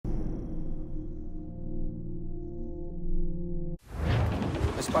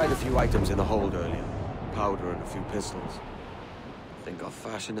I spied a few items in the hold earlier. Powder and a few pistols. Think I'll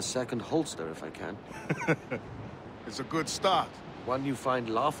fashion a second holster if I can. It's a good start. One you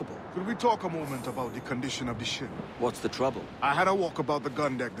find laughable. Could we talk a moment about the condition of the ship? What's the trouble? I had a walk about the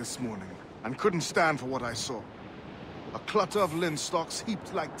gun deck this morning, and couldn't stand for what I saw. A clutter of linstocks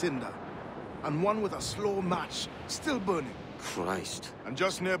heaped like tinder, and one with a slow match, still burning. Christ. And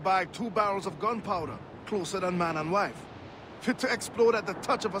just nearby, 2 barrels of gunpowder, closer than man and wife. Fit to explode at the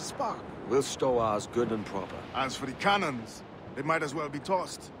touch of a spark. We'll stow ours good and proper. As for the cannons, they might as well be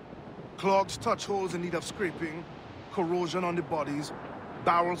tossed. Clogged touch holes in need of scraping, corrosion on the bodies,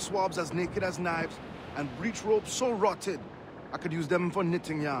 barrel swabs as naked as knives, and breech ropes so rotted, I could use them for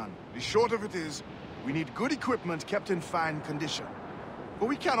knitting yarn. The short of it is, we need good equipment kept in fine condition. But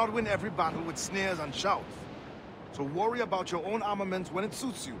we cannot win every battle with snares and shouts. So worry about your own armament when it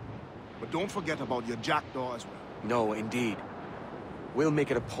suits you. But don't forget about your jackdaw as well. No, indeed. We'll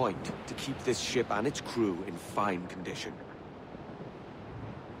make it a point to keep this ship and its crew in fine condition.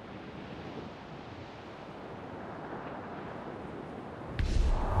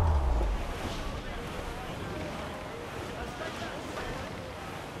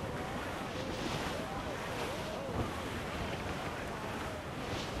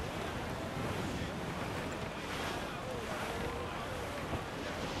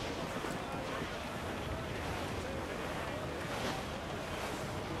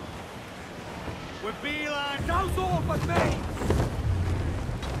 We're beeline! Douse all but me!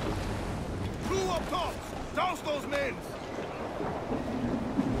 Crew up top! Douse those men!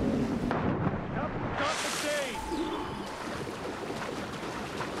 Yep, got the day!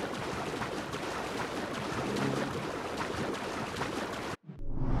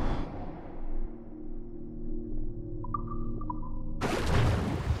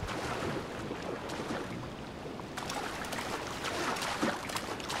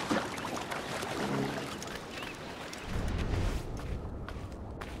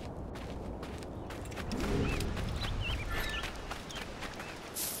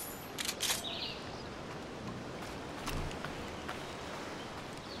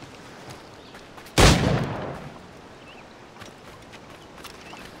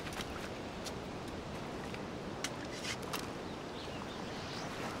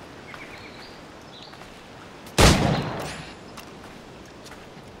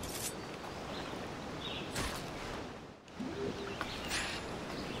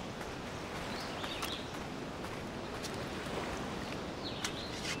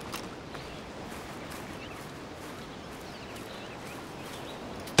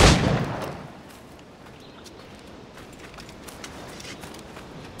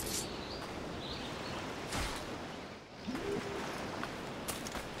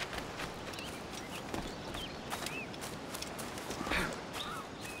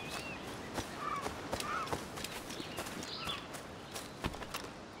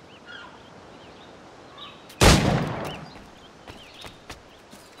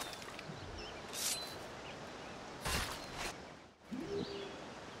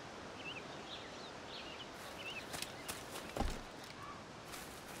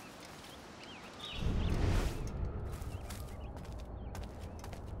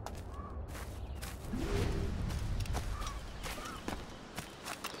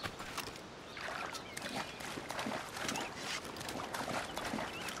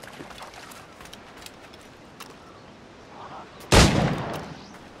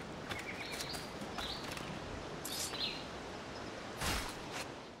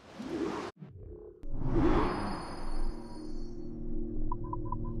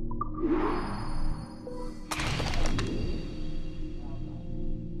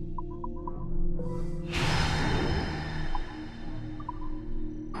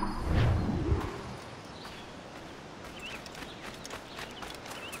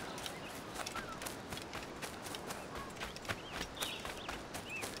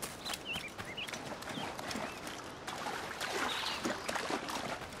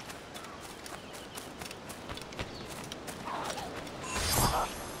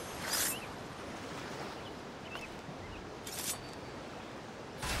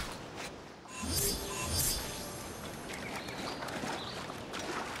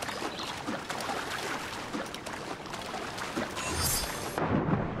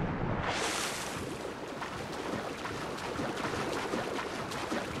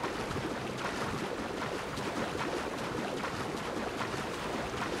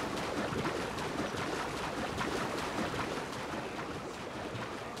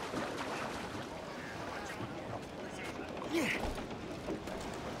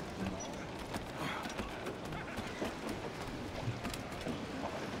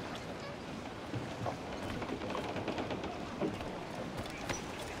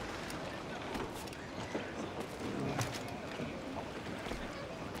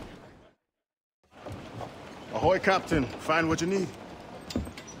 Ahoy, Captain. Find what you need.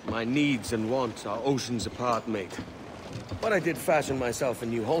 My needs and wants are oceans apart, mate. But I did fashion myself a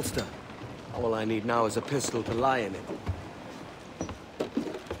new holster. All I need now is a pistol to lie in it.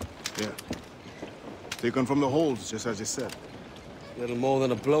 Yeah. Taken from the holds, just as you said. Little more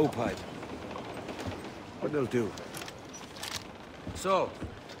than a blowpipe. But they'll do. So,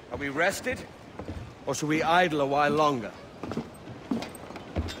 are we rested? Or should we idle a while longer?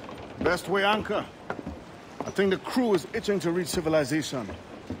 Best way anchor. I think the crew is itching to reach civilization.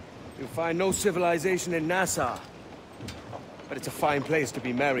 You'll find no civilization in Nassau. But it's a fine place to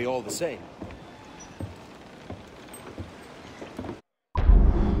be merry all the same.